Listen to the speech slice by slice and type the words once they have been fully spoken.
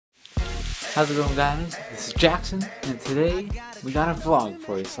How's it going, guys? This is Jackson, and today we got a vlog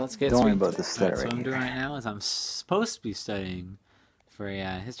for you, so let's get Don't worry started. about the stutter. So what I'm doing right now is I'm supposed to be studying for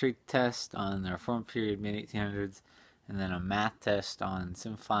a history test on the Reform period, mid-1800s, and then a math test on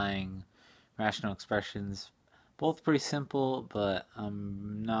simplifying rational expressions. Both pretty simple, but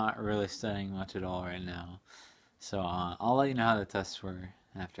I'm not really studying much at all right now. So I'll let you know how the tests were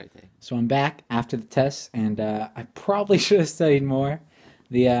after I take. So I'm back after the test, and I probably should have studied more.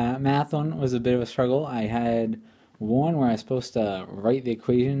 The math one was a bit of a struggle. I had one where I was supposed to write the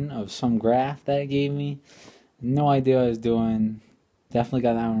equation of some graph that it gave me. No idea what I was doing. Definitely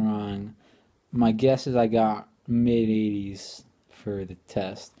got that one wrong. My guess is I got mid-80s for the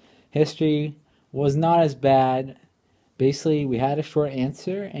test. History was not as bad. Basically, we had a short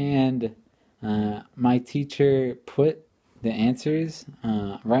answer, and my teacher put the answers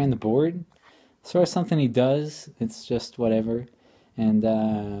right on the board. Sort of something he does. It's just whatever. And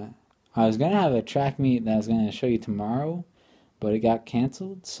I was going to have a track meet that I was going to show you tomorrow, but it got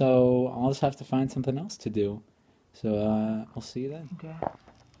canceled, so I'll just have to find something else to do. So I'll see you then. Okay.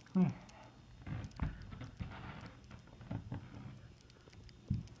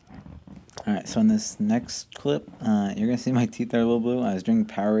 Alright, so in this next clip, you're going to see my teeth are a little blue. I was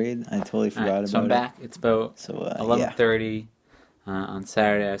drinking Powerade. I totally forgot about it. So I'm back. It's about 11:30 on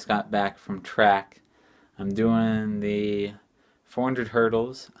Saturday. I just got back from track. I'm doing the 400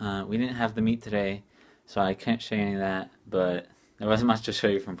 hurdles. We didn't have the meet today, so I can't show you any of that, but there wasn't much to show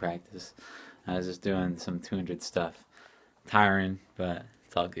you from practice. I was just doing some 200 stuff. Tiring, but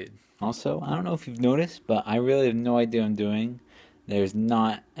it's all good. Also, I don't know if you've noticed, but I really have no idea what I'm doing. There's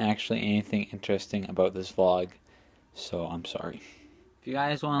not actually anything interesting about this vlog, so I'm sorry. If you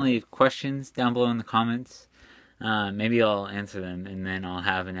guys want to leave questions down below in the comments, maybe I'll answer them, and then I'll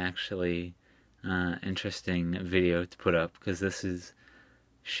have an actually interesting video to put up, because this is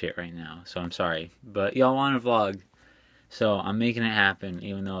shit right now, so I'm sorry. But y'all want a vlog, so I'm making it happen,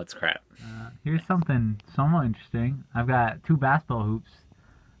 even though it's crap. Here's something somewhat interesting. I've got two basketball hoops.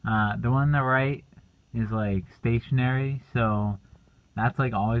 The one on the right is like stationary, so that's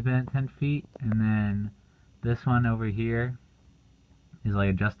like always been at 10 feet, and then this one over here is like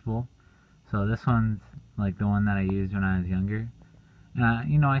adjustable. So this one's like the one that I used when I was younger.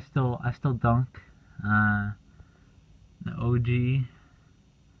 You know, I still dunk. The OG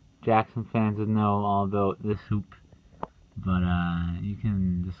Jackson fans would know all about this hoop, but you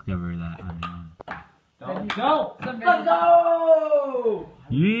can discover that on your own. Let's go! Let's go!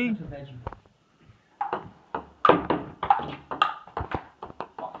 Yee!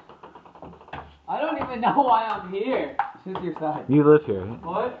 I don't even know why I'm here. Sit to your side. You live here, right?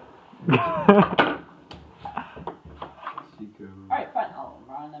 What? Alright, fine. I'll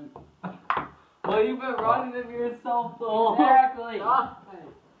run them. Well, you've been running them yourself, though. Exactly.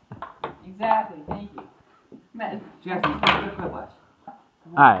 Exactly. Thank you. Man, Jackson, play Quiplash.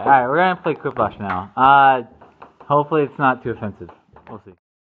 Alright, we're gonna play Quiplash now. Hopefully it's not too offensive. We'll see.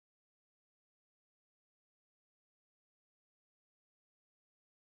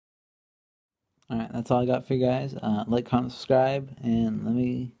 Alright, that's all I got for you guys. Like, comment, subscribe, and let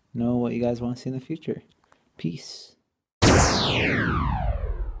me know what you guys want to see in the future. Peace.